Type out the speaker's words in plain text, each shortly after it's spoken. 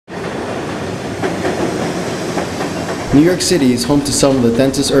New York City is home to some of the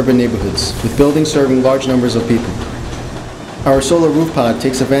densest urban neighborhoods, with buildings serving large numbers of people. Our solar roof pod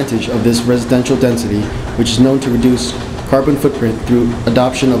takes advantage of this residential density, which is known to reduce carbon footprint through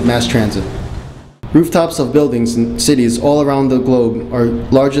adoption of mass transit. Rooftops of buildings in cities all around the globe are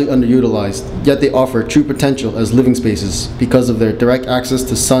largely underutilized, yet they offer true potential as living spaces because of their direct access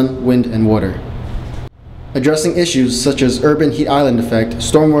to sun, wind, and water. Addressing issues such as urban heat island effect,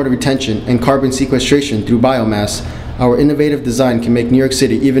 stormwater retention, and carbon sequestration through biomass, our innovative design can make New York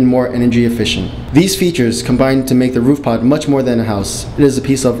City even more energy efficient. These features combine to make the roof pod much more than a house. It is a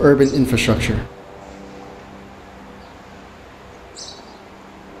piece of urban infrastructure.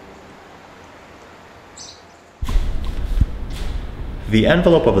 The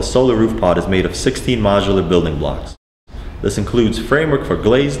envelope of a solar roof pod is made of 16 modular building blocks. This includes framework for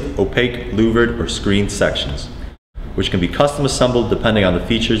glazed, opaque, louvered, or screened sections, which can be custom assembled depending on the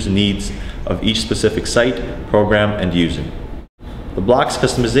features and needs of each specific site, program, and user. The block's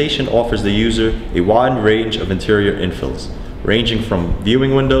customization offers the user a wide range of interior infills, ranging from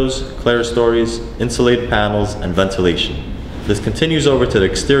viewing windows, clerestories, insulated panels, and ventilation. This continues over to the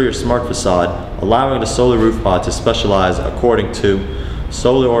exterior smart facade, allowing the solar roof pod to specialize according to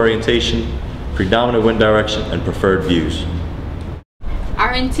solar orientation, predominant wind direction, and preferred views.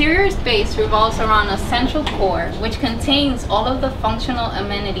 Our interior space revolves around a central core which contains all of the functional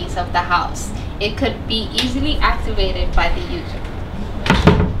amenities of the house. It could be easily activated by the user.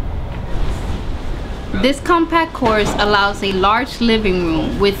 This compact core allows a large living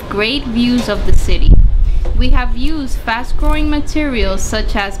room with great views of the city. We have used fast-growing materials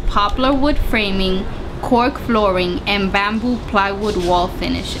such as poplar wood framing, cork flooring, and bamboo plywood wall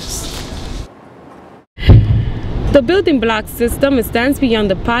finishes. The building block system stands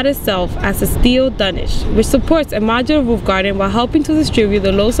beyond the pod itself as a steel dunnish, which supports a modular roof garden while helping to distribute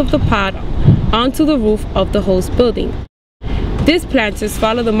the loads of the pod onto the roof of the host building. These planters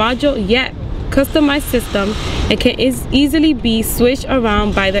follow the modular yet customized system and can easily be switched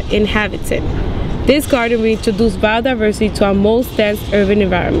around by the inhabitant. This garden will introduce biodiversity to our most dense urban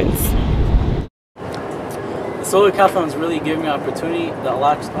environments. The Solar Decathlon is really giving me an opportunity that a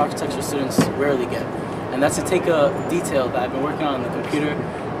lot of architecture students rarely get. And that's to take a detail that I've been working on the computer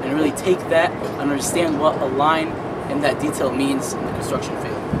and really take that and understand what a line in that detail means in the construction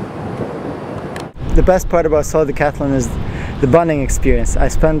field. The best part about Solar Decathlon is the bonding experience. I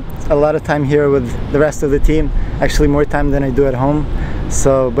spent a lot of time here with the rest of the team, actually more time than I do at home.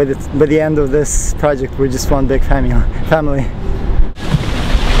 So by the end of this project, we're just one big family.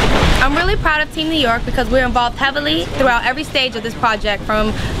 I'm really proud of Team New York because we're involved heavily throughout every stage of this project,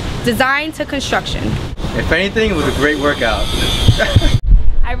 from design to construction. If anything, it was a great workout.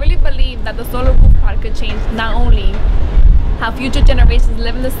 I really believe that the solar roof pod could change not only how future generations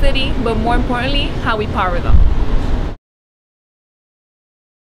live in the city, but more importantly, how we power them.